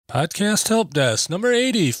Podcast Help Desk, number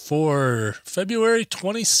 80 for February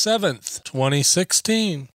 27th,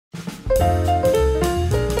 2016.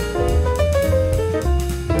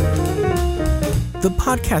 The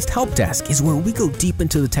Podcast Help Desk is where we go deep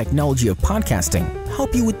into the technology of podcasting,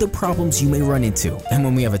 help you with the problems you may run into, and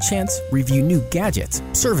when we have a chance, review new gadgets,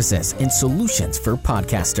 services, and solutions for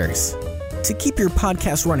podcasters. To keep your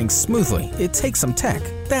podcast running smoothly, it takes some tech.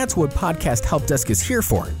 That's what Podcast Help Desk is here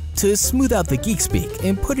for, to smooth out the geek speak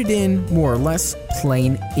and put it in, more or less,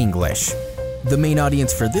 plain English. The main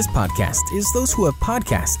audience for this podcast is those who have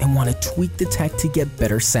podcasts and want to tweak the tech to get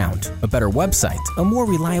better sound, a better website, a more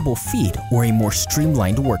reliable feed, or a more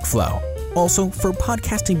streamlined workflow. Also, for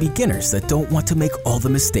podcasting beginners that don't want to make all the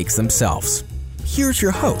mistakes themselves. Here's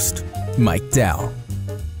your host, Mike Dell.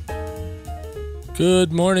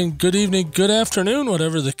 Good morning, good evening, good afternoon,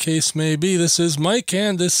 whatever the case may be. This is Mike,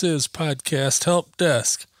 and this is Podcast Help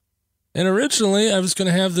Desk. And originally, I was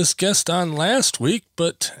going to have this guest on last week,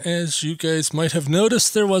 but as you guys might have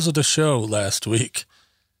noticed, there wasn't a show last week.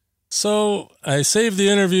 So I saved the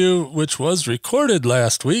interview, which was recorded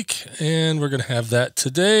last week, and we're going to have that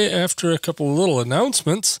today after a couple of little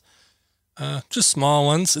announcements, just small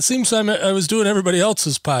ones. It seems I was doing everybody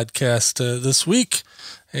else's podcast this week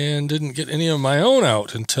and didn't get any of my own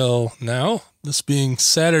out until now, this being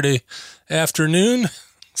Saturday afternoon.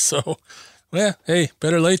 So... well, hey,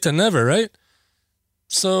 better late than never, right?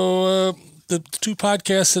 So the two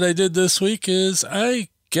podcasts that I did this week is I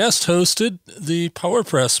guest hosted the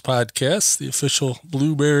PowerPress podcast, the official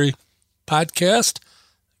Blueberry podcast. It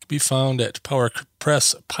can be found at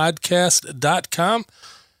powerpresspodcast.com.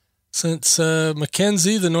 Since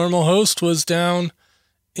Mackenzie, the normal host, was down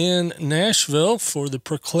in Nashville for the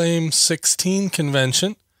Proclaim 16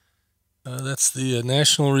 convention. That's the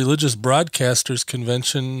National Religious Broadcasters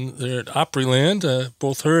Convention there at Opryland.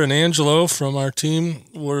 Both her and Angelo from our team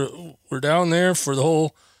were down there for the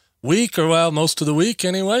whole week, or well, most of the week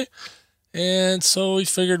anyway. And so we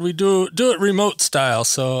figured we'd do it remote style.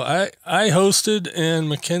 So I hosted, and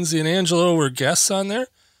Mackenzie and Angelo were guests on there.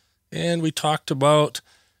 And we talked about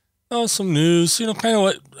some news, kind of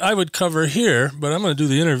what I would cover here, but I'm going to do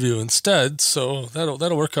the interview instead, so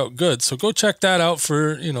that'll work out good. So go check that out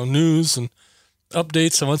for, news and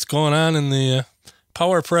updates on what's going on in the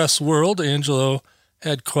PowerPress world. Angelo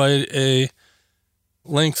had quite a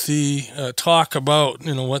lengthy talk about,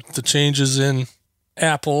 what the changes in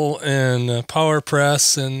Apple and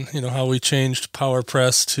PowerPress and, how we changed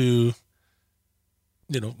PowerPress to,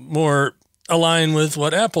 more align with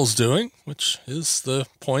what Apple's doing, which is the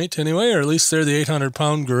point anyway, or at least they're the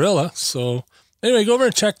 800-pound gorilla. So anyway, go over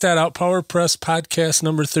and check that out, PowerPress Podcast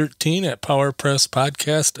number 13 at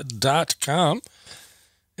powerpresspodcast.com.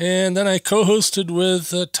 And then I co-hosted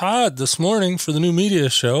with Todd this morning for the New Media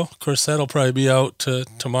Show. Of course, that'll probably be out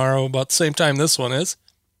tomorrow about the same time this one is.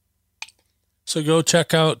 So go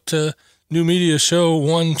check out New Media Show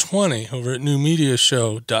 120 over at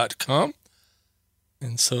newmediashow.com.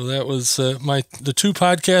 And so that was the two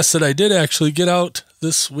podcasts that I did actually get out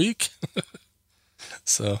this week.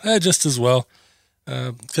 So just as well.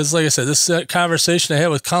 Because like I said, this conversation I had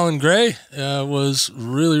with Colin Gray was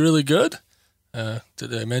really, really good.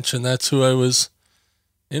 Did I mention that's who I was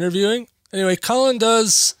interviewing? Anyway, Colin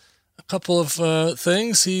does a couple of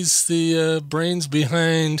things. He's the brains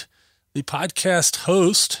behind the Podcast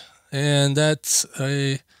Host, and that's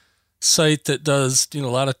a site that does, a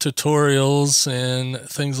lot of tutorials and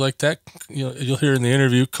things like that. You'll hear in the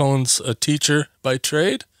interview, Colin's a teacher by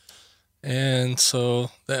trade. And so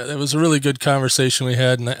that was a really good conversation we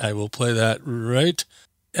had, and I will play that right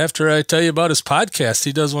after I tell you about his podcast.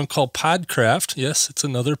 He does one called Podcraft. Yes, it's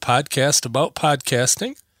another podcast about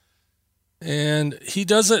podcasting. And he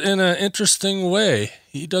does it in an interesting way.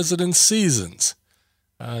 He does it in seasons,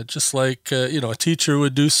 just like, a teacher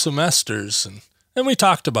would do semesters. And we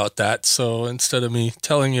talked about that, so instead of me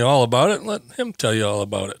telling you all about it, let him tell you all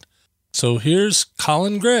about it. So here's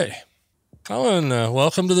Colin Gray. Colin,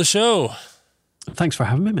 welcome to the show. Thanks for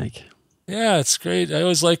having me, Mike. Yeah, it's great. I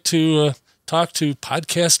always like to talk to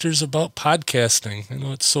podcasters about podcasting. I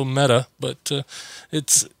know it's so meta, but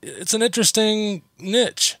it's an interesting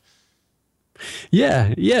niche.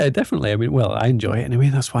 Yeah, definitely. I mean, well, I enjoy it anyway.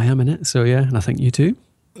 That's why I'm in it. So yeah, and I think you too.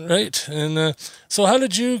 Right. And so how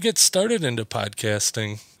did you get started into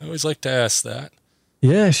podcasting? I always like to ask that.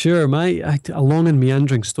 Yeah, sure. A long and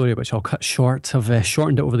meandering story, which I'll cut short. I've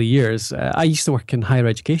shortened it over the years. I used to work in higher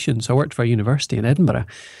education, so I worked for a university in Edinburgh,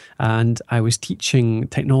 and I was teaching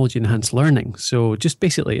technology enhanced learning. So just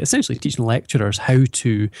basically, essentially teaching lecturers how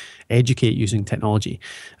to educate using technology.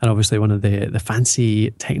 And obviously, one of the fancy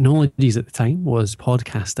technologies at the time was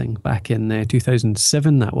podcasting back in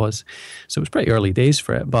 2007. That was, so it was pretty early days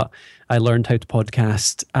for it, but I learned how to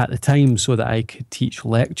podcast at the time so that I could teach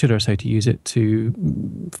lecturers how to use it to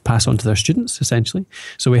pass on to their students, essentially.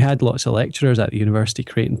 So we had lots of lecturers at the university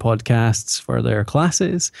creating podcasts for their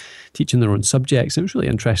classes, teaching their own subjects. It was a really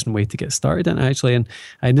interesting way to get started in it, actually. And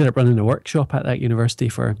I ended up running a workshop at that university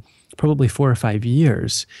for probably 4 or 5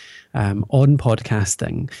 years on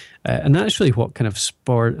podcasting. And that's really what kind of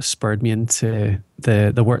spurred me into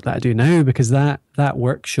the work that I do now, because that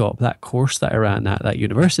workshop, that course that I ran at that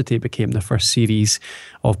university became the first series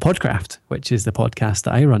of Podcraft, which is the podcast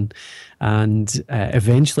that I run, and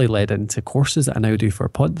eventually led into courses that I now do for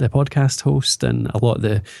the podcast host and a lot of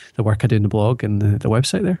the work I do in the blog and the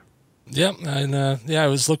website there. Yep, and I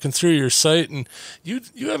was looking through your site, and you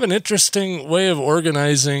have an interesting way of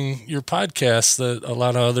organizing your podcast that a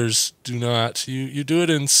lot of others do not. You do it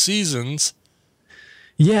in seasons.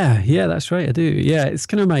 Yeah, that's right. I do. Yeah, it's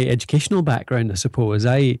kind of my educational background, I suppose.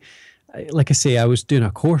 Like I say, I was doing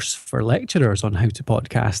a course for lecturers on how to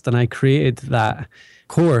podcast, and I created that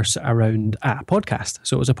course around a podcast.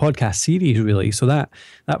 So it was a podcast series, really. So that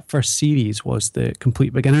first series was the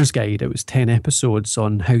Complete Beginner's Guide. It was 10 episodes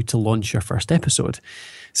on how to launch your first episode.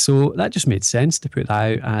 So that just made sense to put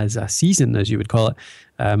that out as a season, as you would call it.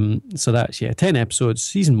 So that's, 10 episodes.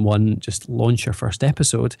 Season 1, just launch your first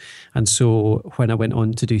episode. And so when I went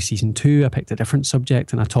on to do season 2, I picked a different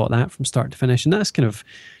subject and I taught that from start to finish. And that's kind of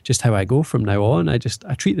just how I go from now on. I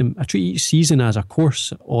treat each season as a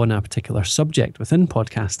course on a particular subject within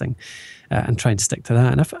podcasting, and try and stick to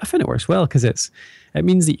that. And I find it works well, because it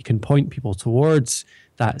means that you can point people towards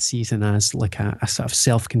that season as like a sort of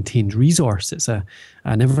self-contained resource. It's an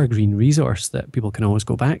evergreen resource that people can always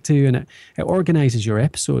go back to, and it organizes your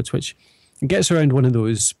episodes, which gets around one of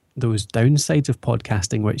those downsides of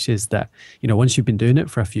podcasting, which is that, once you've been doing it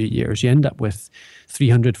for a few years, you end up with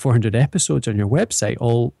 300, 400 episodes on your website,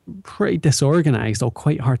 all pretty disorganized, all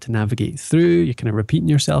quite hard to navigate through. You're kind of repeating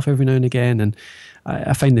yourself every now and again, and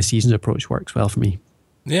I find the seasons approach works well for me.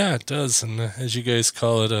 Yeah, it does. And as you guys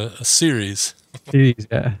call it, a series. Series,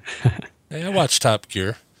 yeah. Hey, I watch Top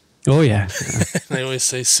Gear. Oh, yeah. They always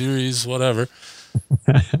say series, whatever.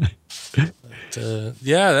 But,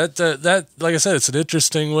 that like I said, it's an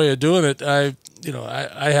interesting way of doing it. I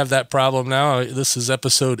have that problem now. This is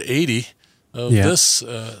episode 80 of this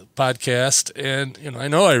podcast, and I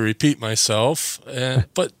know I repeat myself,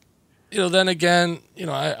 but then again,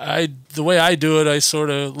 I the way I do it, I sort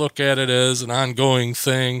of look at it as an ongoing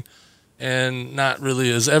thing, and not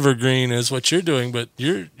really as evergreen as what you're doing. But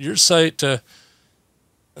your site,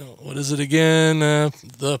 what is it again?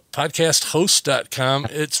 The podcasthost.com.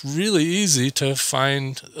 It's really easy to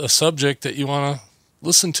find a subject that you want to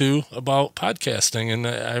listen to about podcasting, and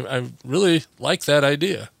I really like that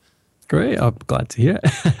idea. Great. I'm glad to hear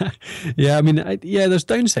it. Yeah, I mean, there's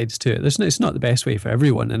downsides to it. It's not the best way for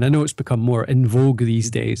everyone. And I know it's become more in vogue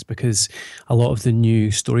these days because a lot of the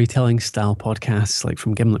new storytelling style podcasts, like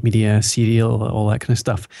from Gimlet Media, Serial, all that kind of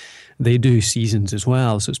stuff, they do seasons as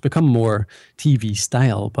well. So it's become more TV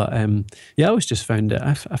style. But I always just found it.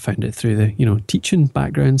 I found it through the, teaching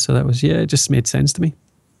background. So that was, it just made sense to me.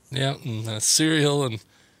 Yeah, and Serial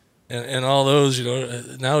and all those,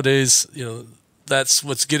 nowadays, that's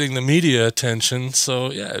what's getting the media attention.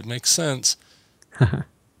 So, yeah, it makes sense.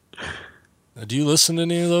 Do you listen to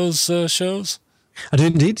any of those shows? I do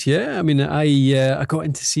indeed, yeah. I mean, I got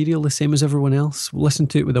into Serial the same as everyone else. Listened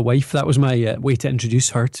to it with a wife. That was my way to introduce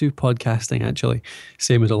her to podcasting, actually.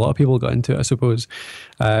 Same as a lot of people got into it, I suppose.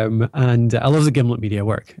 And I love the Gimlet Media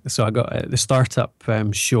work. So I got the startup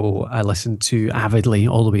show I listened to avidly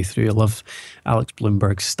all the way through. I love Alex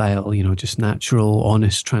Bloomberg's style, just natural,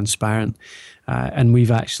 honest, transparent. And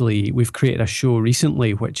we've created a show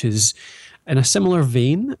recently which is in a similar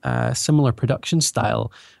vein, similar production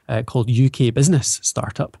style, called UK Business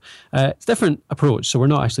Startup. It's a different approach, so we're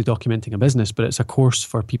not actually documenting a business, but it's a course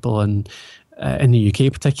for people in the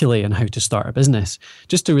UK particularly on how to start a business,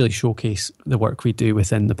 just to really showcase the work we do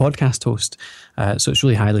within the podcast host. So it's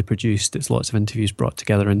really highly produced. It's lots of interviews brought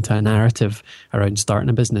together into a narrative around starting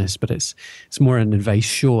a business, but it's more an advice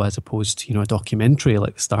show as opposed to a documentary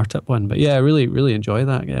like the startup one. But yeah, I really, really enjoy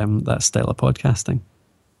that style of podcasting.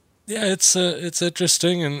 Yeah, it's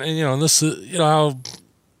interesting, and this is how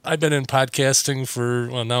I've been in podcasting for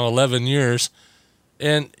now 11 years,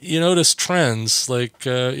 And you notice trends like,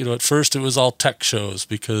 at first it was all tech shows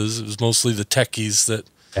because it was mostly the techies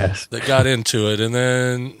that got into it. And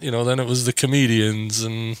then, then it was the comedians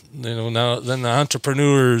and, then the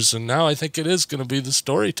entrepreneurs. And now I think it is going to be the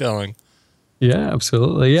storytelling. Yeah,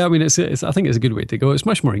 absolutely. Yeah, I mean, I think it's a good way to go. It's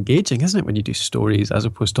much more engaging, isn't it, when you do stories as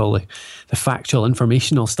opposed to all the factual,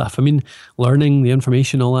 informational stuff. I mean, learning the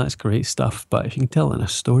information, all that's great stuff. But if you can tell it in a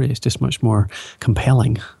story, it's just much more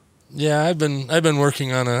compelling. Yeah, I've been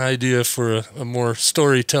working on an idea for a more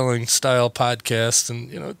storytelling style podcast,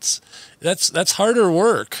 and that's harder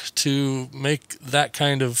work to make that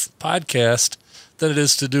kind of podcast than it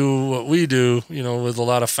is to do what we do, with a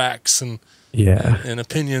lot of facts and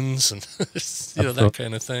opinions and that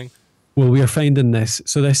kind of thing. Well, we are finding this.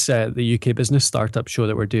 So this, the UK business startup show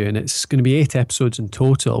that we're doing, it's going to be 8 episodes in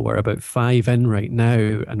total. We're about 5 in right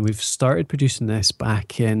now, and we've started producing this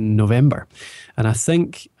back in November. And I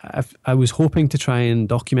think I was hoping to try and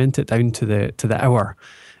document it down to the hour,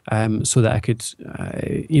 so that I could,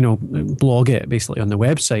 blog it basically on the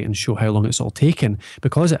website and show how long it's all taken.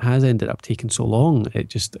 Because it has ended up taking so long,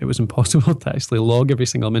 it was impossible to actually log every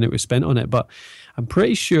single minute we spent on it. But I'm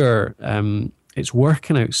pretty sure it's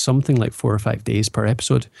working out something like 4 or 5 days per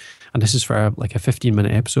episode. And this is for a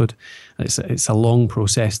 15-minute episode. It's a long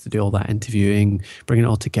process to do all that interviewing, bringing it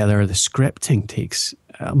all together. The scripting takes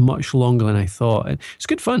much longer than I thought. It's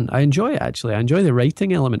good fun. I enjoy it, actually. I enjoy the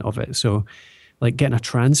writing element of it. So like getting a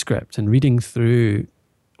transcript and reading through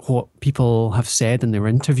what people have said in their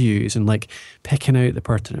interviews and like picking out the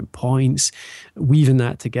pertinent points, weaving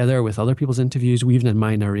that together with other people's interviews, weaving in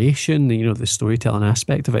my narration, the storytelling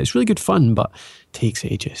aspect of it. It's really good fun, but takes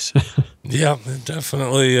ages. Yeah,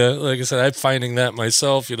 definitely. Like I said, I'm finding that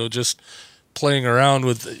myself, just playing around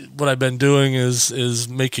with what I've been doing is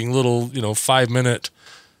making little, 5-minute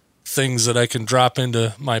things that I can drop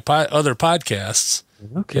into my other podcasts,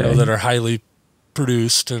 that are highly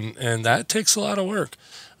produced, and that takes a lot of work.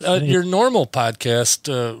 Your normal podcast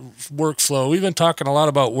workflow, we've been talking a lot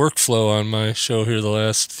about workflow on my show here the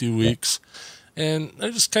last few weeks, and I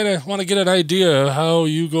just kind of want to get an idea of how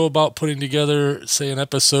you go about putting together, say, an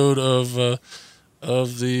episode of the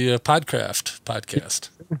Podcraft podcast.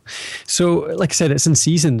 So, like I said, it's in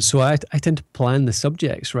seasons, so I tend to plan the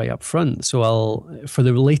subjects right up front. So for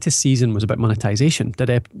the latest season was about monetization.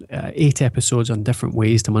 Did 8 episodes on different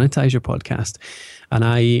ways to monetize your podcast, and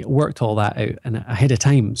I worked all that out ahead of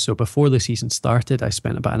time. So before the season started, I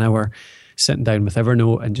spent about an hour sitting down with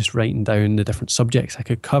Evernote and just writing down the different subjects I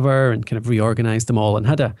could cover and kind of reorganized them all, and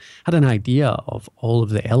had an idea of all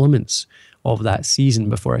of the elements of that season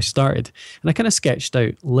before I started. And I kind of sketched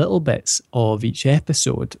out little bits of each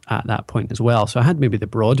episode at that point as well. So I had maybe the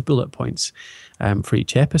broad bullet points for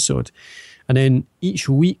each episode. And then each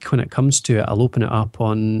week when it comes to it, I'll open it up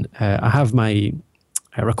on, I have my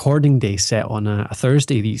recording day set on a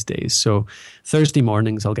Thursday these days. So Thursday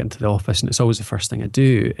mornings I'll get into the office, and it's always the first thing I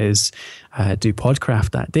do is do Podcraft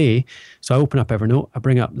that day. So I open up Evernote, I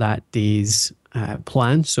bring up that day's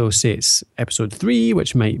plan. So say it's episode 3,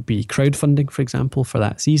 which might be crowdfunding, for example, for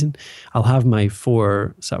that season. I'll have my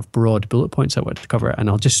 4 sort of broad bullet points I want to cover, and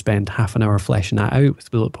I'll just spend half an hour fleshing that out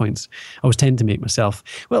with bullet points. I always tend to make myself,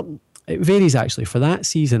 it varies actually. For that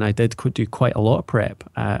season, I did do quite a lot of prep.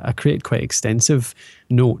 I created quite extensive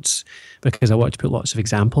notes because I wanted to put lots of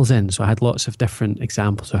examples in. So I had lots of different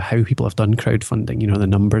examples of how people have done crowdfunding, the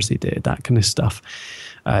numbers they did, that kind of stuff.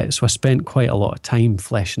 So I spent quite a lot of time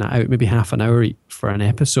fleshing that out, maybe half an hour for an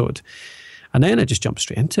episode. And then I just jump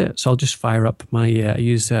straight into it. So I'll just fire up I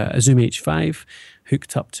use a Zoom H5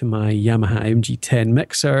 hooked up to my Yamaha MG10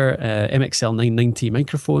 mixer, MXL 990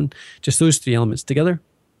 microphone, just those 3 elements together.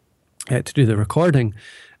 To do the recording,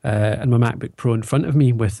 and my MacBook Pro in front of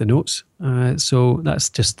me with the notes. So that's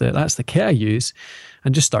the kit I use,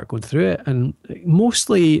 and just start going through it. And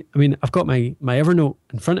mostly, I've got my Evernote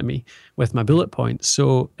in front of me with my bullet points.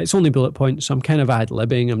 So it's only bullet points. So I'm kind of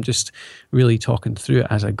ad-libbing. I'm just really talking through it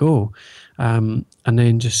as I go, and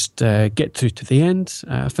then just get through to the end,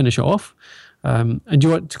 finish it off. And do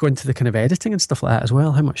you want to go into the kind of editing and stuff like that as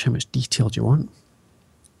well? How much detail do you want?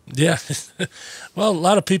 Yeah. Well, a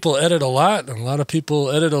lot of people edit a lot, and a lot of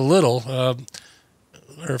people edit a little.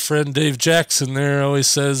 Our friend Dave Jackson there always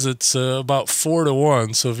says it's about 4 to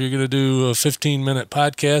 1. So if you're going to do a 15-minute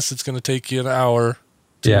podcast, it's going to take you an hour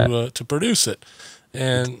to produce it.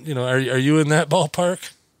 And, are you in that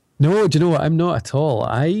ballpark? No, do you know what? I'm not at all.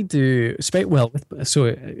 I do, so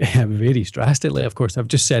it varies drastically. Of course, I've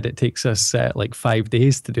just said it takes us 5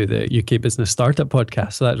 days to do the UK Business Startup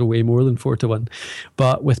podcast, so that's way more than 4 to 1.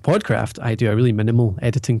 But with Podcraft, I do a really minimal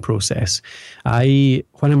editing process. When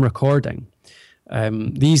I'm recording,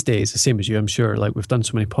 these days, the same as you, I'm sure, like we've done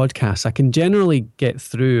so many podcasts, I can generally get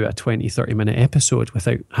through a 20, 30-minute episode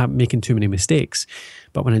without making too many mistakes.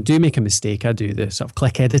 But when I do make a mistake, I do the sort of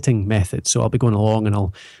click editing method. So I'll be going along and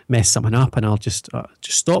I'll mess something up, and I'll just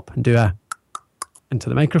stop and do a into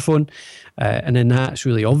the microphone, and then that's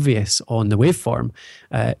really obvious on the waveform,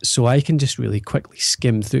 so I can just really quickly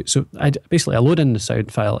skim through. So I load in the sound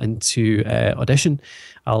file into Audition.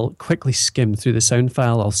 I'll quickly skim through the sound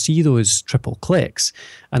file. I'll see those triple clicks,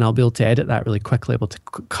 and I'll be able to edit that really quickly, able to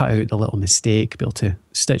cut out the little mistake, be able to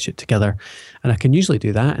stitch it together. And I can usually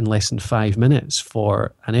do that in less than 5 minutes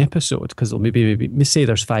for an episode, because it'll maybe say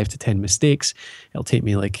there's 5 to 10 mistakes. It'll take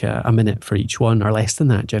me like a minute for each one, or less than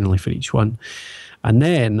that generally for each one. And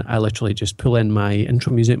then I literally just pull in my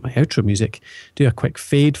intro music, my outro music, do a quick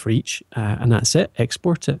fade for each, and that's it,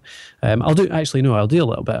 export it. I'll do a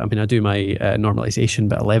little bit. I mean, I do my normalization,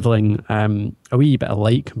 bit of leveling, a wee bit of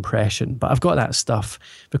light compression, but I've got that stuff,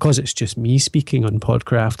 because it's just me speaking on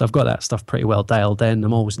Podcraft, I've got that stuff pretty well dialed in.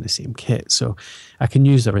 I'm always in the same kit, so I can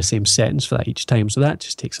use the same settings for that each time. So that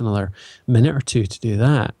just takes another minute or two to do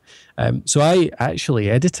that. So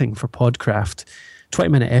editing for Podcraft,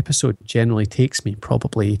 20-minute episode generally takes me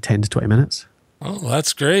probably 10 to 20 minutes. Oh,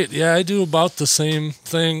 that's great. Yeah, I do about the same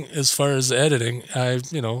thing as far as editing.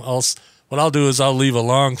 What I'll do is I'll leave a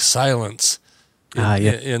long silence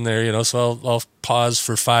in there, so I'll pause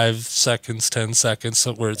for 5 seconds, 10 seconds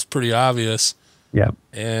where it's pretty obvious. Yeah.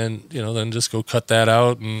 And, then just go cut that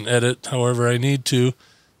out and edit however I need to.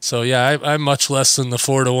 So, yeah, I'm much less than the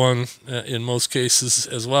 4-to-1 in most cases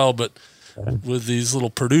as well, but with these little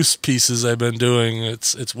produced pieces I've been doing,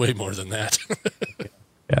 it's way more than that. Yeah,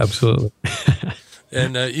 absolutely.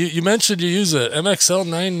 And you mentioned you use a MXL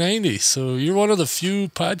 990, so you're one of the few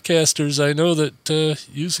podcasters I know that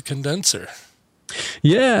use a condenser.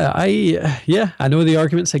 Yeah, I know the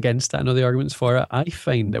arguments against it. I know the arguments for it. I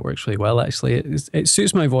find it works really well, actually. It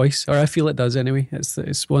suits my voice, or I feel it does anyway.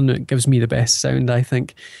 It's one that gives me the best sound, I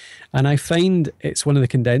think. And I find it's one of the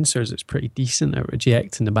condensers that's pretty decent at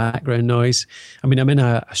rejecting the background noise. I mean, I'm in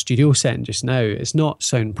a studio setting just now. It's not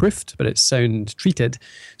soundproofed, but it's sound treated.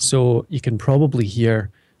 So you can probably you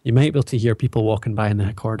might be able to hear people walking by in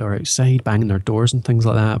the corridor outside, banging their doors and things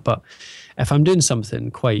like that. But if I'm doing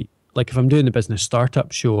something if I'm doing the business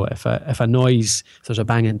startup show, if there's a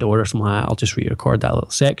banging door or something like that, I'll just re-record that little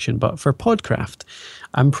section. But for Podcraft,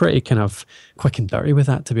 I'm pretty kind of quick and dirty with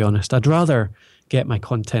that, to be honest. I'd rather get my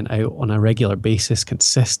content out on a regular basis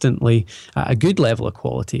consistently at a good level of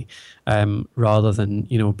quality, rather than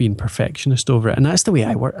being perfectionist over it. And that's the way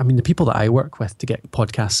I work. I mean, the people that I work with to get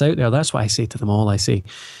podcasts out there, that's what I say to them all. I say,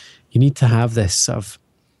 you need to have this sort of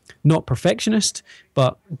not perfectionist,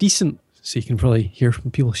 but decent. So you can probably hear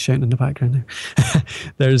from people shouting in the background there.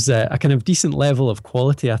 There's a kind of decent level of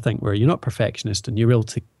quality, I think, where you're not perfectionist and you're able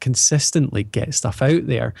to consistently get stuff out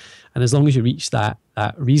there. And as long as you reach that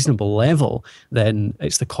reasonable level, then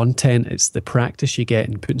it's the content, it's the practice you get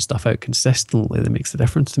in putting stuff out consistently that makes the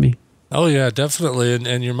difference to me. Oh, yeah, definitely.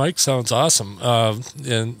 And your mic sounds awesome. And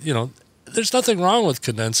there's nothing wrong with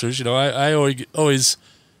condensers. I always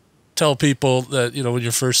tell people that, when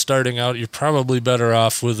you're first starting out, you're probably better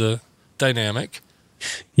off with a dynamic.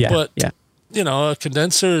 But a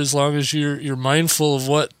condenser, as long as you're mindful of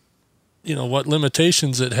what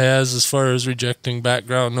limitations it has as far as rejecting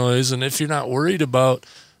background noise, and if you're not worried about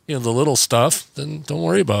the little stuff, then don't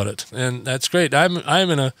worry about it. And that's great. I'm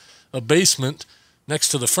in a basement next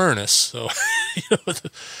to the furnace,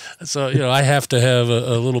 so I have to have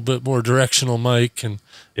a little bit more directional mic and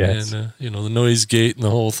the noise gate and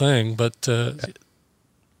the whole thing, but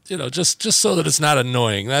just so that it's not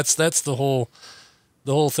annoying. That's the whole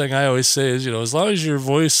thing I always say is, as long as your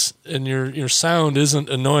voice and your sound isn't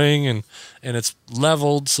annoying and it's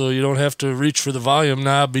leveled so you don't have to reach for the volume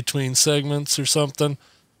knob between segments or something,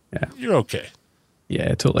 you're okay.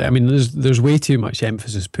 Yeah, totally. I mean, there's way too much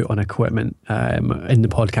emphasis put on equipment in the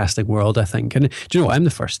podcasting world, I think. And do you know what? I'm the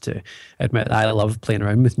first to admit that I love playing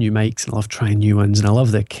around with new mics and I love trying new ones and I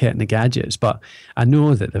love the kit and the gadgets. But I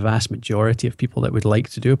know that the vast majority of people that would like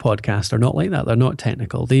to do a podcast are not like that. They're not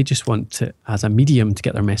technical. They just want to, as a medium, to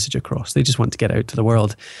get their message across. They just want to get out to the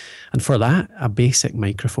world. And for that, a basic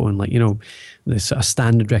microphone, this a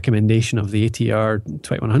standard recommendation of the ATR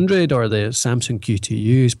 2100 or the Samsung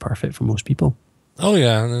Q2U is perfect for most people. Oh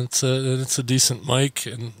yeah, and it's a decent mic,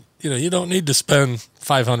 and you don't need to spend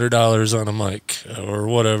 $500 on a mic or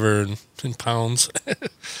whatever in pounds.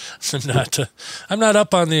 I'm not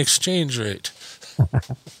up on the exchange rate.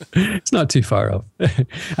 It's not too far off.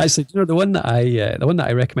 Actually, the one that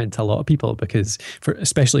I recommend to a lot of people, because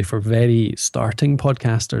especially for very starting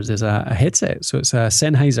podcasters, is a headset. So it's a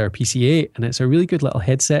Sennheiser PC8, and it's a really good little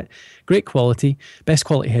headset, great quality, best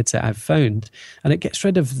quality headset I've found, and it gets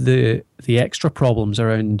rid of the extra problems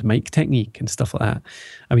around mic technique and stuff like that.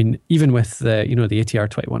 I mean, even with the ATR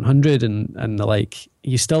 2100 and the like,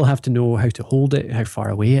 you still have to know how to hold it, how far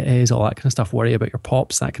away it is, all that kind of stuff. Worry about your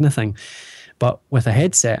pops, that kind of thing. But with a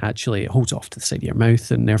headset, actually, it holds off to the side of your mouth,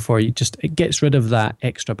 and therefore it gets rid of that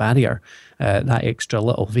extra barrier, that extra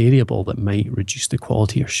little variable that might reduce the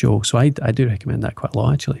quality of your show. So I do recommend that quite a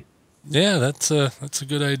lot, actually. Yeah, that's a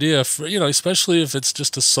good idea for, especially if it's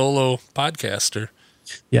just a solo podcaster.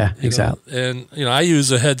 Yeah, exactly. And I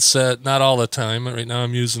use a headset not all the time. Right now,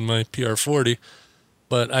 I'm using my PR40,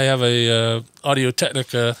 but I have a Audio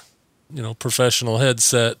Technica, professional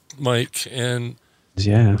headset mic, and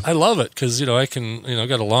yeah, I love it because I can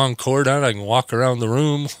got a long cord on it. I can walk around the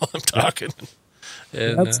room while I'm talking,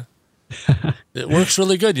 and it works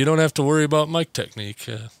really good. You don't have to worry about mic technique.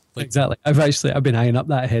 Exactly. I've been eyeing up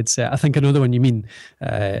that headset. I think I know the one you mean,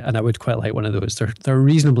 and I would quite like one of those. They're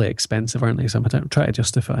reasonably expensive, aren't they? So I'm going to try to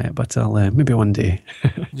justify it, but I'll maybe one day.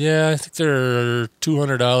 Yeah, I think they're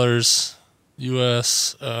 $200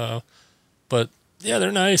 US, but yeah,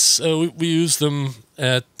 they're nice. We use them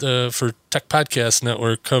for Tech Podcast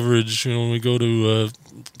Network coverage. When we go to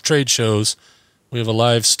trade shows, we have a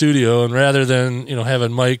live studio, and rather than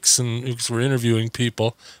having mics and because we're interviewing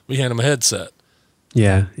people, we hand them a headset.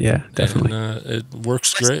 Yeah, definitely. And it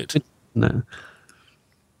works great. No.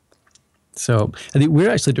 So I think we're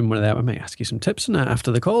actually doing one of that. I might ask you some tips on that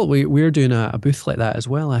after the call. We're doing a booth like that as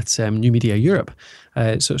well at New Media Europe.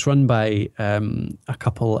 So it's run by a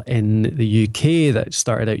couple in the UK that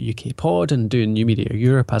started out UK Pod and doing New Media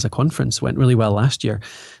Europe as a conference. Went really well last year.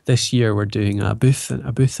 This year we're doing a booth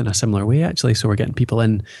in a similar way, actually. So we're getting people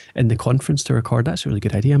in the conference to record. That's a really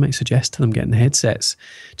good idea. I might suggest to them getting the headsets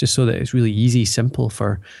just so that it's really easy, simple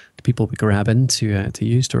for the people we grab in to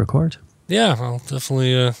use to record. Yeah, I'll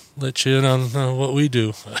definitely let you in on what we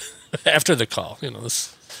do after the call.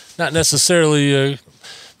 This not necessarily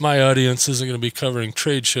my audience isn't going to be covering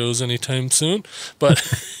trade shows anytime soon, but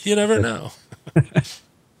you never know.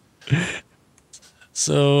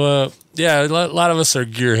 So yeah, a lot of us are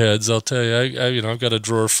gearheads. I'll tell you, I've got a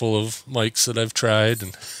drawer full of mics that I've tried,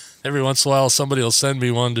 and every once in a while somebody will send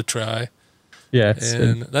me one to try. Yeah,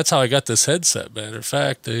 and that's how I got this headset. Matter of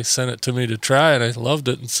fact, they sent it to me to try, and I loved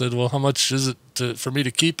it and said, well, how much is it for me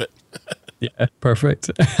to keep it? Yeah, perfect.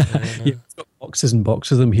 Yeah, we've got boxes and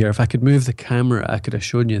boxes of them here. If I could move the camera, I could have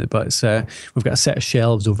shown you. But we've got a set of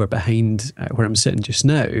shelves over behind where I'm sitting just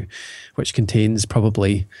now, which contains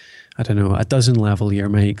probably, I don't know, a dozen lavalier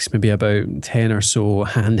mics, maybe about 10 or so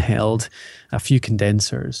handheld, a few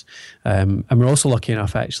condensers. And we're also lucky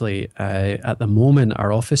enough, actually, at the moment,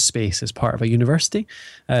 our office space is part of a university.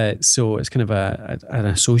 So it's kind of an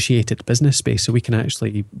associated business space. So we can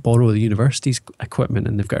actually borrow the university's equipment,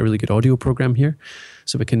 and they've got a really good audio program here.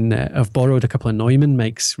 So we can, I've borrowed a couple of Neumann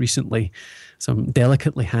mics recently. So I'm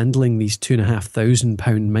delicately handling these £2,500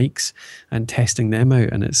 mics and testing them out.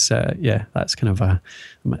 And it's, that's kind of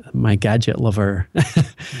my gadget lover.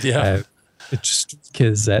 Yeah. Just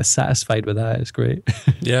is satisfied with that. It's great.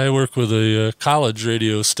 Yeah, I work with a college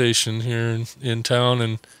radio station here in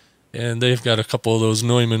town, and they've got a couple of those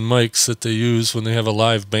Neumann mics that they use when they have a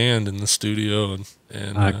live band in the studio,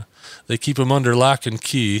 and they keep them under lock and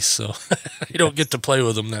key, so you don't get to play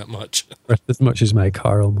with them that much. As much as my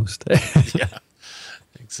car, almost. Yeah,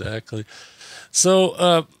 exactly.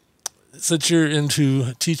 So, since you're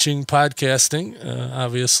into teaching podcasting,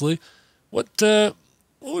 obviously, what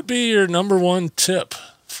would be your number one tip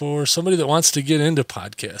for somebody that wants to get into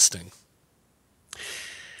podcasting?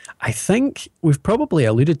 I think we've probably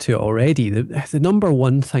alluded to it already. The number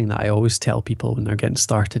one thing that I always tell people when they're getting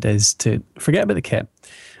started is to forget about the kit.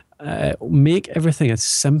 Make everything as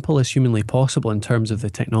simple as humanly possible in terms of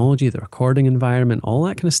the technology, the recording environment, all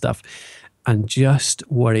that kind of stuff, and just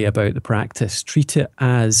worry about the practice. Treat it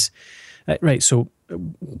as, right, so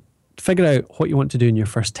figure out what you want to do in your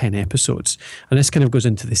first 10 episodes. And this kind of goes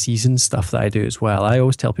into the season stuff that I do as well. I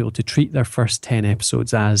always tell people to treat their first 10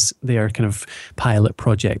 episodes as their kind of pilot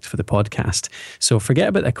project for the podcast. So forget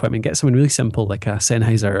about the equipment, get something really simple like a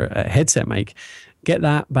Sennheiser headset mic. get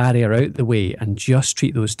that barrier out the way and just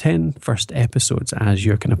treat those 10 first episodes as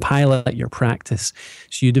your kind of pilot, your practice.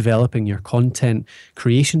 So you developing your content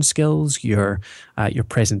creation skills, your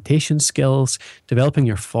presentation skills, developing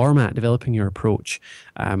your format, developing your approach,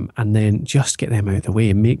 and then just get them out of the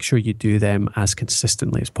way and make sure you do them as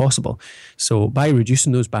consistently as possible. So by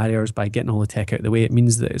reducing those barriers, by getting all the tech out of the way, it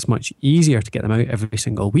means that it's much easier to get them out every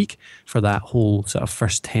single week for that whole sort of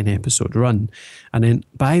first 10 episode run. And then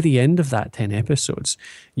by the end of that 10 episodes,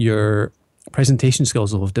 your presentation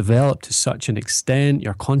skills will have developed to such an extent,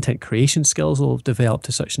 your content creation skills will have developed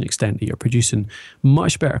to such an extent that you're producing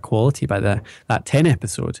much better quality by that 10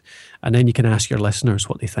 episode. And then you can ask your listeners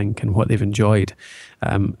what they think and what they've enjoyed.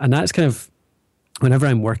 And that's kind of, whenever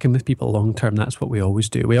I'm working with people long term, that's what we always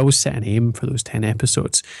do. We always set an aim for those 10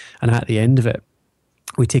 episodes. And at the end of it,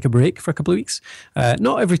 we take a break for a couple of weeks.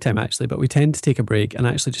 Not every time, actually, but we tend to take a break and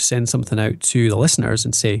actually just send something out to the listeners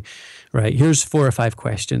and say, right, here's 4 or 5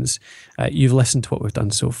 questions. You've listened to what we've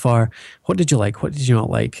done so far. What did you like? What did you not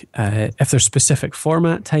like? If there's specific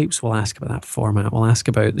format types, we'll ask about that format. We'll ask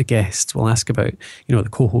about the guests. We'll ask about, the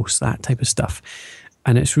co-hosts, that type of stuff.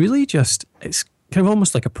 And it's really just, it's kind of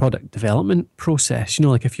almost like a product development process.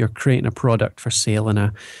 Like if you're creating a product for sale in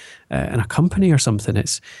a company or something,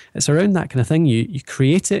 it's around that kind of thing. You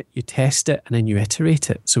create it, you test it, and then you iterate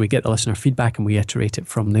it. So we get the listener feedback and we iterate it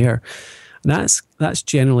from there. And that's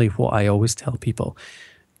generally what I always tell people.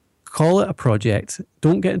 Call it a project.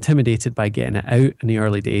 Don't get intimidated by getting it out in the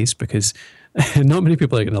early days, because not many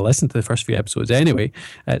people are going to listen to the first few episodes anyway.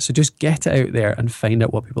 So just get it out there and find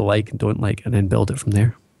out what people like and don't like, and then build it from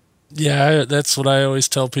there. Yeah, that's what I always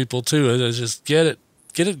tell people too. Is just get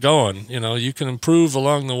it going. You can improve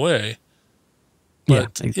along the way,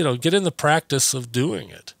 but get in the practice of doing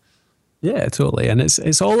it. Yeah, totally. And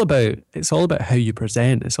it's all about how you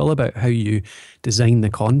present. It's all about how you design the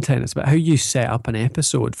content. It's about how you set up an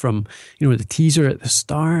episode, from the teaser at the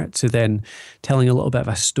start to then telling a little bit of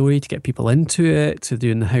a story to get people into it, to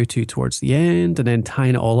doing the how-to towards the end, and then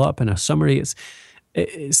tying it all up in a summary.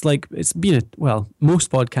 It's like most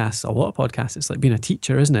podcasts, a lot of podcasts, it's like being a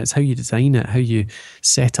teacher, isn't it? It's how you design it, how you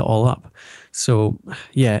set it all up. So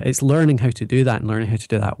yeah, it's learning how to do that and learning how to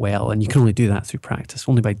do that well. And you can only do that through practice,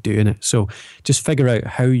 only by doing it. So just figure out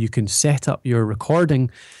how you can set up your recording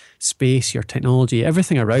space, your technology,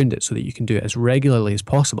 everything around it, so that you can do it as regularly as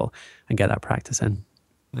possible and get that practice in.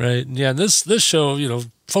 Right. Yeah. This show,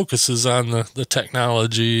 focuses on the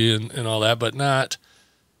technology and all that, but not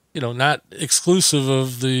exclusive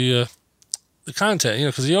of the content,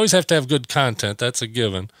 because you always have to have good content. That's a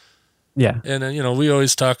given. Yeah. And then, we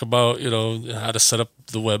always talk about, how to set up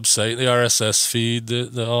the website, the RSS feed,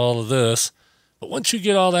 the all of this. But once you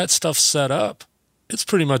get all that stuff set up, it's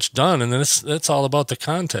pretty much done. And then that's all about the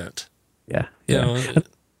content. Yeah. I'm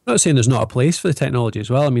not saying there's not a place for the technology as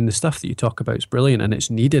well. I mean, the stuff that you talk about is brilliant and it's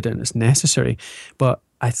needed and it's necessary. But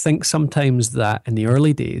I think sometimes that in the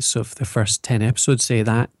early days of the first 10 episodes, say,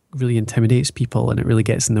 that really intimidates people and it really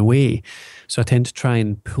gets in the way. So I tend to try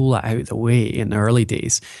and pull that out of the way in the early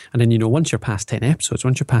days. And then, once you're past 10 episodes,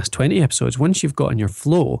 once you're past 20 episodes, once you've got in your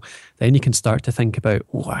flow, then you can start to think about,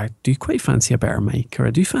 I do quite fancy a better mic, or I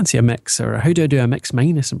do fancy a mix, or how do I do a mix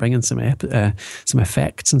minus and bring in some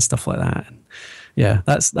effects and stuff like that. And yeah,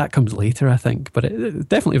 that comes later, I think. But it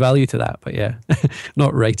definitely value to that. But yeah,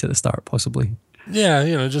 not right at the start, possibly.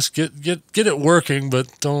 Yeah, just get it working,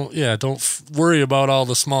 but don't worry about all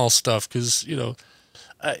the small stuff, because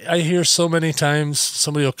I hear so many times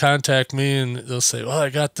somebody will contact me and they'll say, well, I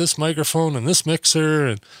got this microphone and this mixer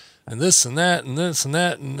and this and that and this and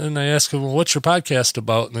that, and then I ask them, well, what's your podcast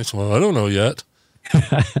about? And they say, well, I don't know yet. I'm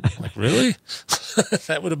like, really?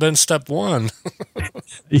 That would have been step one.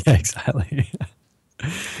 Yeah, exactly.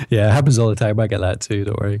 Yeah, it happens all the time. I get that too,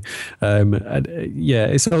 don't worry. Yeah,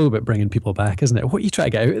 it's all about bringing people back, isn't it? What you try to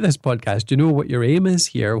get out of this podcast, do you know what your aim is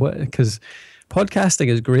here? Because podcasting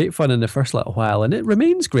is great fun in the first little while, and it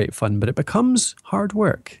remains great fun, but it becomes hard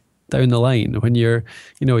work down the line when you're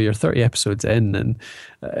 30 episodes in and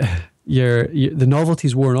the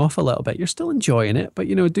novelty's worn off a little bit. You're still enjoying it, but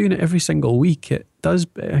doing it every single week, it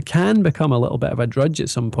can become a little bit of a drudge at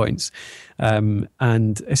some points. And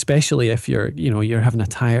especially if you're having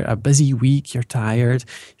a busy week, you're tired,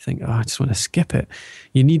 you think, I just want to skip it.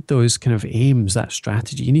 You need those kind of aims, that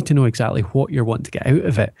strategy. You need to know exactly what you're wanting to get out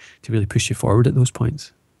of it to really push you forward at those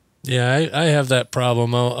points. Yeah, I have that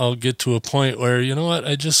problem. I'll get to a point where,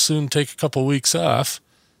 I just soon take a couple weeks off.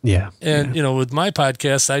 Yeah. And, with my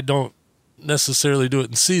podcast, I don't necessarily do it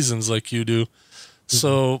in seasons like you do. Mm-hmm.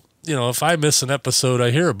 So if I miss an episode,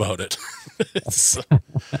 I hear about it. So,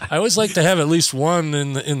 I always like to have at least one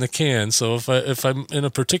in the can. So if I'm in a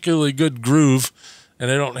particularly good groove and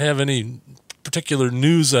I don't have any particular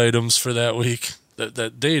news items for that week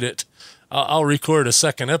that date it, I'll record a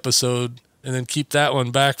second episode and then keep that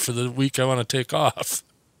one back for the week I want to take off.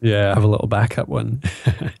 Yeah, I have a little backup one.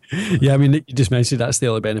 Yeah, I mean, you just mentioned that's the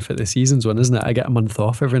only benefit of the seasons one, isn't it? I get a month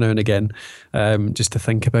off every now and again, just to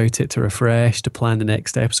think about it, to refresh, to plan the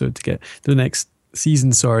next episode, to get the next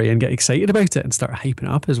season, and get excited about it and start hyping it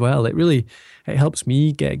up as well. It helps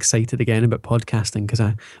me get excited again about podcasting because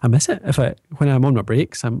I miss it. When I'm on my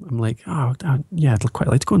breaks, I'm like, yeah, I'd quite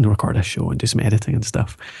like to go and record a show and do some editing and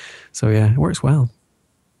stuff. So yeah, it works well.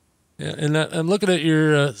 Yeah, and I'm looking at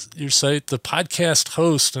your site, the podcast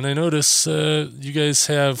host, and I notice you guys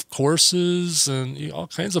have courses and all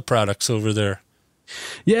kinds of products over there.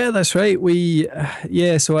 Yeah, that's right.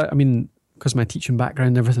 So I mean, because of my teaching background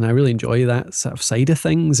and everything, I really enjoy that sort of side of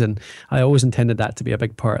things, and I always intended that to be a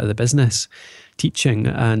big part of the business, teaching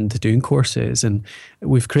and doing courses. And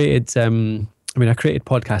we've created I created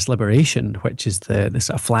Podcast Liberation, which is the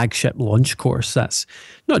sort of flagship launch course. That's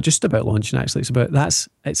not just about launching, actually.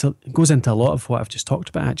 It goes into a lot of what I've just talked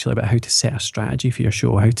about, actually, about how to set a strategy for your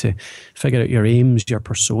show, how to figure out your aims, your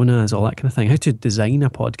personas, all that kind of thing, how to design a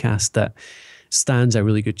podcast that stands a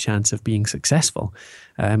really good chance of being successful.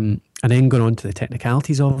 And then going on to the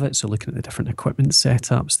technicalities of it, so looking at the different equipment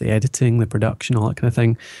setups, the editing, the production, all that kind of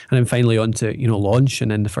thing. And then finally on to, launch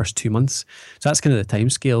and in the first 2 months. So that's kind of the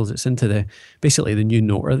timescales. It's into basically the new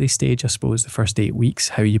noteworthy stage, I suppose, the first 8 weeks,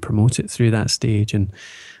 how you promote it through that stage. And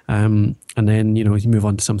then, you move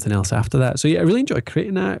on to something else after that. So yeah, I really enjoy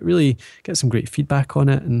creating that, really get some great feedback on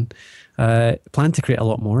it, and plan to create a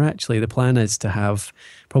lot more, actually. The plan is to have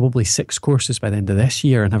probably 6 courses by the end of this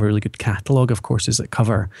year and have a really good catalogue of courses that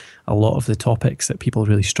cover a lot of the topics that people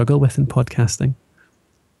really struggle with in podcasting.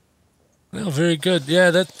 Well, very good.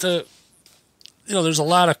 Yeah, there's a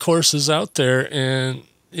lot of courses out there, and,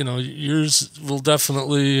 yours will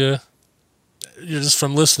definitely, just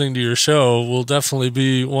from listening to your show, will definitely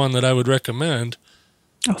be one that I would recommend.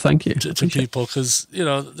 Oh, thank you. To people, because,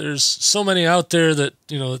 there's so many out there that,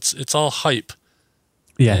 it's all hype.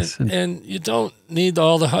 Yes. And you don't need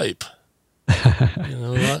all the hype.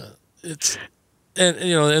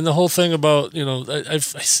 And the whole thing about,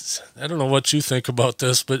 I don't know what you think about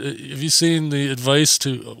this, but have you seen the advice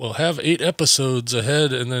to, have 8 episodes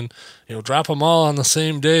ahead and then, drop them all on the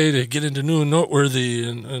same day to get into new and noteworthy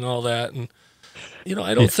and all that. And,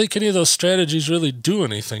 I don't think any of those strategies really do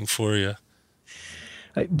anything for you.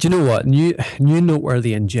 Do you know what? New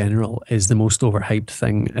noteworthy in general is the most overhyped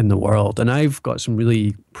thing in the world. And I've got some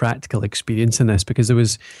really practical experience in this because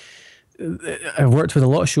I've worked with a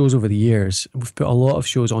lot of shows over the years. We've put a lot of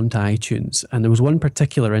shows onto iTunes. And there was one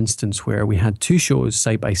particular instance where we had 2 shows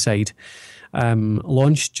side by side,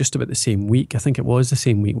 launched just about the same week. I think it was the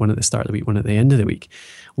same week, one at the start of the week, one at the end of the week.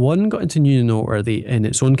 One got into new and noteworthy in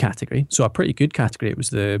its own category. So a pretty good category. It was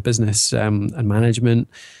the business and management,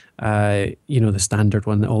 the standard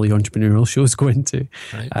one that all the entrepreneurial shows go into.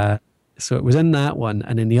 Right. So it was in that one.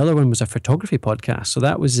 And then the other one was a photography podcast. So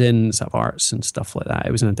that was in sort of arts and stuff like that.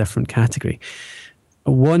 It was in a different category.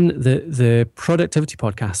 The productivity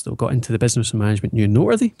podcast, though, got into the business and management new and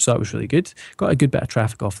noteworthy. So that was really good. Got a good bit of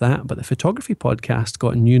traffic off that. But the photography podcast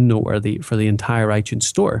got new and noteworthy for the entire iTunes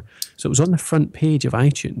store. So it was on the front page of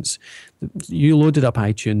iTunes. You loaded up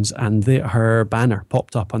iTunes and her banner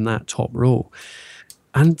popped up on that top row.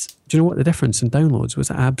 And do you know what the difference in downloads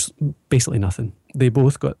was? Basically nothing. They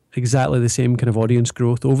both got exactly the same kind of audience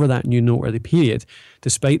growth over that new noteworthy period,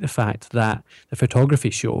 despite the fact that the photography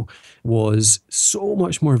show was so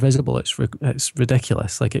much more visible. It's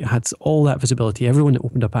ridiculous. Like, it had all that visibility. Everyone that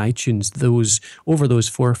opened up iTunes, over those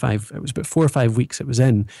 4 or 5, it was about 4 or 5 weeks it was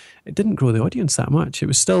in, it didn't grow the audience that much. It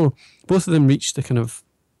was still, both of them reached the kind of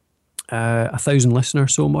 1,000 listener or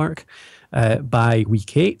so mark by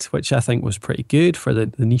week 8, which I think was pretty good for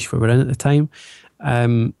the niche we were in at the time.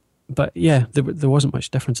 But yeah, there wasn't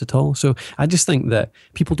much difference at all. So I just think that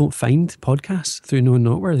people don't find podcasts through New and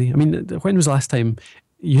Noteworthy. I mean, when was the last time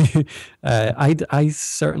you? I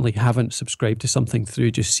certainly haven't subscribed to something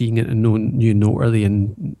through just seeing it in New and Noteworthy,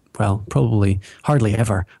 and probably hardly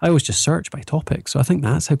ever. I always just search by topic. So I think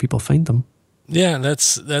that's how people find them. Yeah,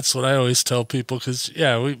 that's what I always tell people, because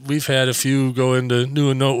we've had a few go into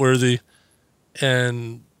New and Noteworthy,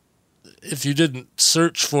 and if you didn't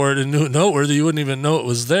search for it in New and Noteworthy, you wouldn't even know it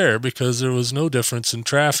was there, because there was no difference in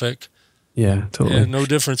traffic. Yeah, totally. And no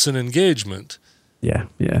difference in engagement. Yeah,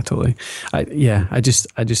 totally.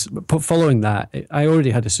 Following that, I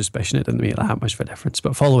already had a suspicion it didn't make that much of a difference.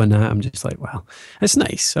 But following that, I'm just like, well, it's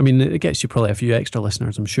nice. I mean, it gets you probably a few extra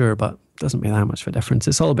listeners, I'm sure, but it doesn't make that much of a difference.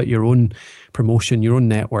 It's all about your own promotion, your own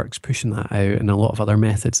networks, pushing that out, and a lot of other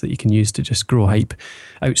methods that you can use to just grow hype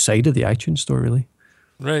outside of the iTunes store, really.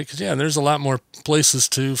 Right, because there's a lot more places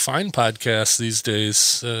to find podcasts these days.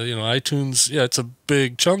 iTunes, it's a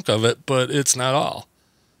big chunk of it, but it's not all.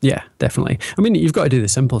 Yeah, definitely. I mean, you've got to do the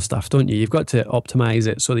simple stuff, don't you? You've got to optimize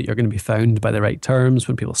it so that you're going to be found by the right terms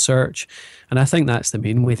when people search. And I think that's the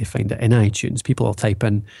main way to find it in iTunes. People will type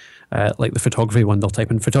in, like the photography one, they'll type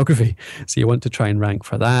in photography. So you want to try and rank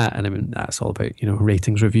for that. And I mean, that's all about,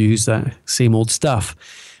 ratings, reviews, that same old stuff.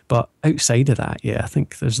 But outside of that, I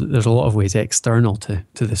think there's a lot of ways external to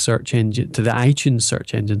the search engine, to the iTunes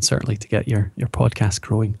search engine, certainly, to get your podcast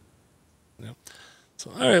growing.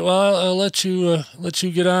 So, all right, well, I'll let you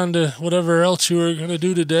get on to whatever else you were going to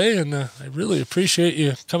do today, and I really appreciate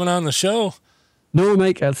you coming on the show. No,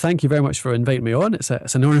 Mike, thank you very much for inviting me on. It's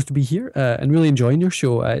an honor to be here and really enjoying your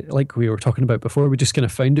show. Like we were talking about before, we just kind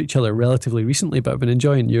of found each other relatively recently, but I've been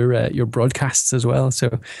enjoying your broadcasts as well. So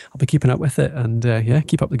I'll be keeping up with it, and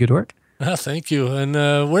keep up the good work. Thank you. And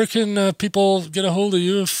where can people get a hold of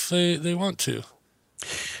you if they want to?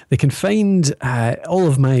 They can find all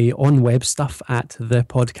of my on-web stuff at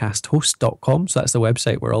thepodcasthost.com. So that's the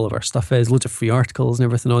website where all of our stuff is, loads of free articles and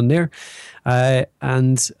everything on there.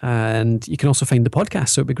 And you can also find the podcast.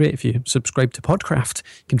 So it'd be great if you subscribe to Podcraft.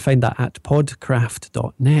 You can find that at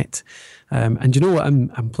podcraft.net. And you know what?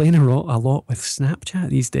 I'm playing a lot with Snapchat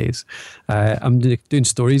these days. I'm doing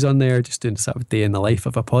stories on there, just doing sort of day in the life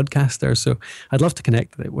of a podcaster. So I'd love to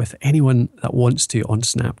connect with anyone that wants to on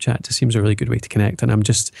Snapchat. It seems a really good way to connect. And I'm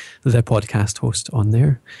just the podcast host on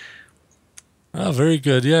there. Oh, very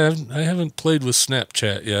good. Yeah, I haven't played with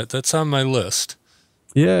Snapchat yet. That's on my list.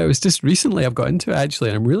 Yeah, it was just recently I've got into it, actually,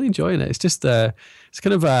 and I'm really enjoying it. It's just it's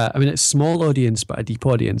kind of it's small audience, but a deep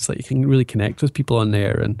audience that you can really connect with people on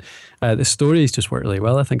there. And the stories just work really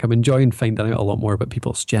well. I think I'm enjoying finding out a lot more about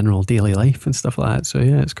people's general daily life and stuff like that. So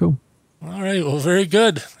yeah, it's cool. All right, well, very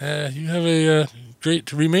good. You have a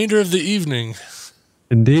great remainder of the evening.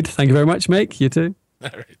 Indeed. Thank you very much, Mike. You too. All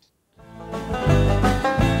right.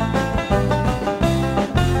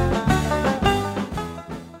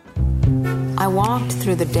 I walked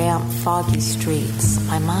through the damp, foggy streets,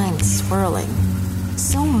 my mind swirling.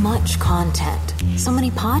 So much content, so many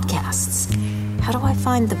podcasts. How do I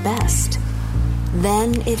find the best?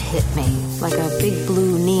 Then it hit me, like a big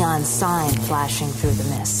blue neon sign flashing through the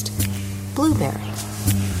mist. Blueberry.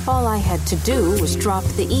 All I had to do was drop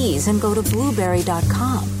the E's and go to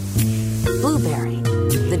blueberry.com. Blueberry,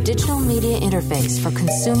 the digital media interface for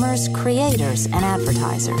consumers, creators, and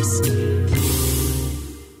advertisers.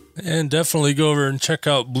 And definitely go over and check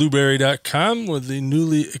out blueberry.com with the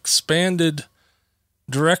newly expanded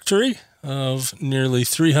directory of nearly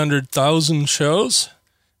 300,000 shows.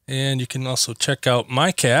 And you can also check out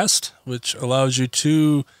MyCast, which allows you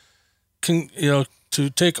to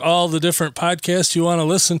take all the different podcasts you want to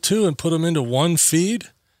listen to and put them into one feed.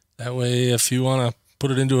 That way, if you want to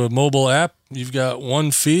put it into a mobile app, you've got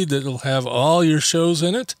one feed that'll have all your shows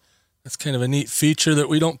in it. That's kind of a neat feature that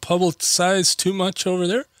we don't publicize too much over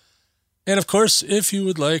there. And of course, if you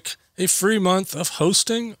would like a free month of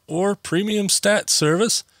hosting or premium stat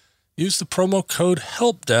service, use the promo code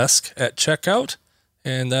HELPDESK at checkout,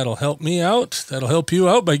 and that'll help me out. That'll help you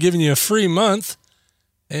out by giving you a free month.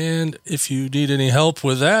 And if you need any help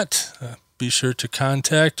with that, be sure to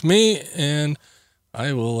contact me, and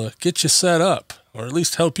I will get you set up, or at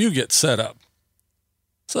least help you get set up.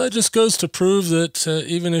 So that just goes to prove that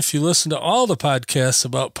even if you listen to all the podcasts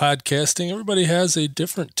about podcasting, everybody has a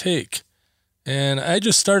different take. And I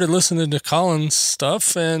just started listening to Colin's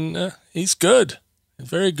stuff, and he's good.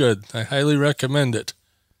 Very good. I highly recommend it.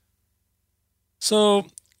 So,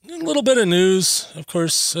 a little bit of news. Of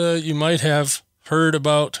course, you might have heard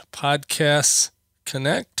about Podcasts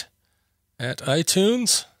Connect at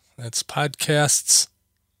iTunes. That's Podcasts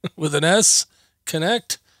with an S,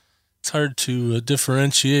 Connect. It's hard to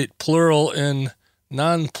differentiate plural and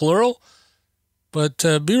non-plural. But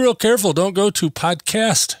be real careful. Don't go to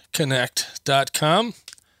podcastconnect.com.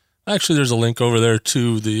 Actually, there's a link over there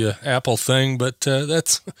to the Apple thing, but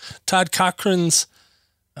that's Todd Cochran's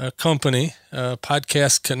company,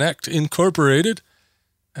 Podcast Connect Incorporated.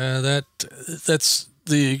 That's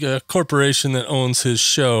the corporation that owns his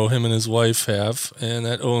show, him and his wife have, and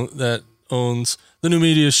that owns the New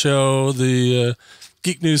Media Show, the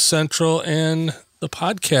Geek News Central, and the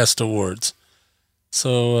Podcast Awards.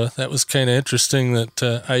 So that was kind of interesting that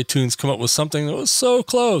iTunes come up with something that was so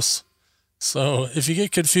close. So if you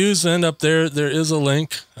get confused and end up there is a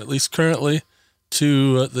link, at least currently,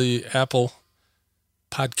 to the Apple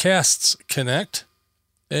Podcasts Connect.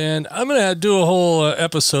 And I'm going to do a whole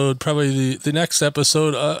episode, probably the next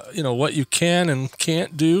episode, what you can and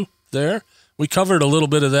can't do there. We covered a little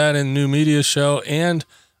bit of that in New Media Show and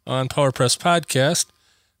on PowerPress Podcast,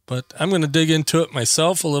 but I'm going to dig into it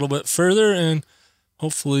myself a little bit further, and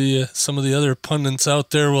hopefully some of the other pundits out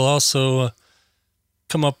there will also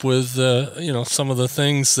come up with, some of the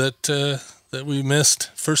things that we missed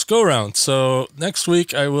first go round. So next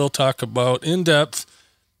week I will talk about in-depth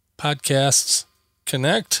Podcasts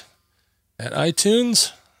Connect at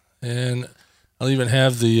iTunes, and I'll even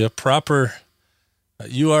have the proper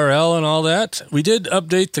URL and all that. We did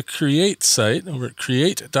update the Create site over at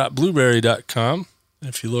create.blueberry.com.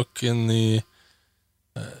 If you look in the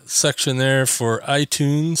section there for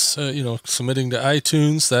iTunes, submitting to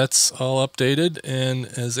iTunes, that's all updated. And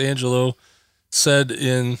as Angelo said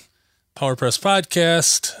in PowerPress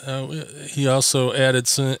Podcast, he also added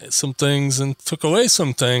some things and took away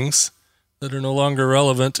some things that are no longer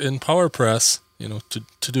relevant in PowerPress,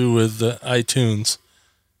 to do with iTunes.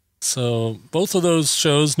 So both of those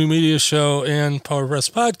shows, New Media Show and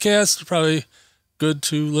PowerPress Podcast, are probably good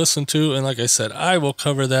to listen to. And like I said, I will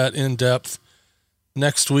cover that in depth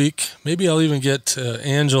next week. Maybe I'll even get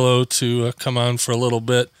Angelo to come on for a little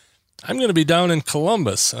bit. I'm going to be down in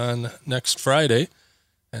Columbus on next Friday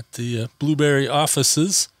at the Blueberry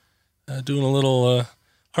offices, doing a little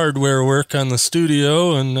hardware work on the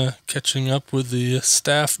studio and catching up with the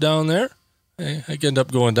staff down there. I end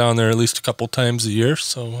up going down there at least a couple times a year,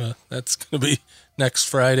 so that's going to be next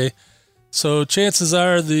Friday. So chances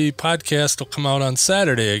are the podcast will come out on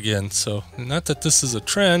Saturday again. So not that this is a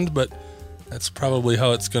trend, but that's probably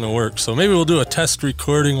how it's going to work. So maybe we'll do a test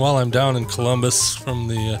recording while I'm down in Columbus from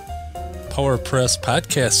the PowerPress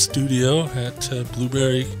podcast studio at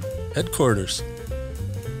Blueberry headquarters.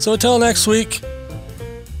 So until next week,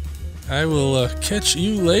 I will catch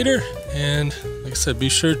you later. And like I said, be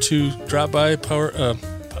sure to drop by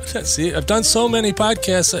see, I've done so many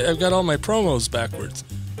podcasts, I've got all my promos backwards.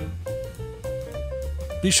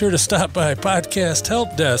 Be sure to stop by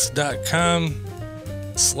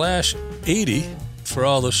podcasthelpdesk.com/80 for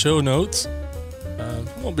all the show notes.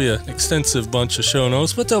 Won't be an extensive bunch of show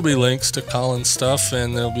notes, but there'll be links to Colin's stuff,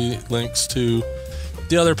 and there'll be links to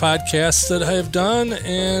the other podcasts that I have done,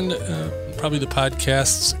 and probably the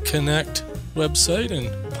Podcasts Connect website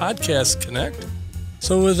and Podcast Connect.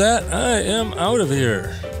 So with that, I am out of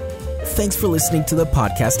here. Thanks for listening to the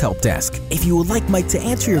Podcast Help Desk. If you would like Mike to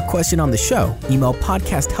answer your question on the show, email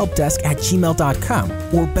podcasthelpdesk@gmail.com,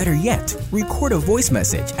 or better yet, record a voice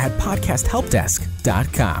message at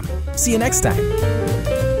podcasthelpdesk.com. See you next time.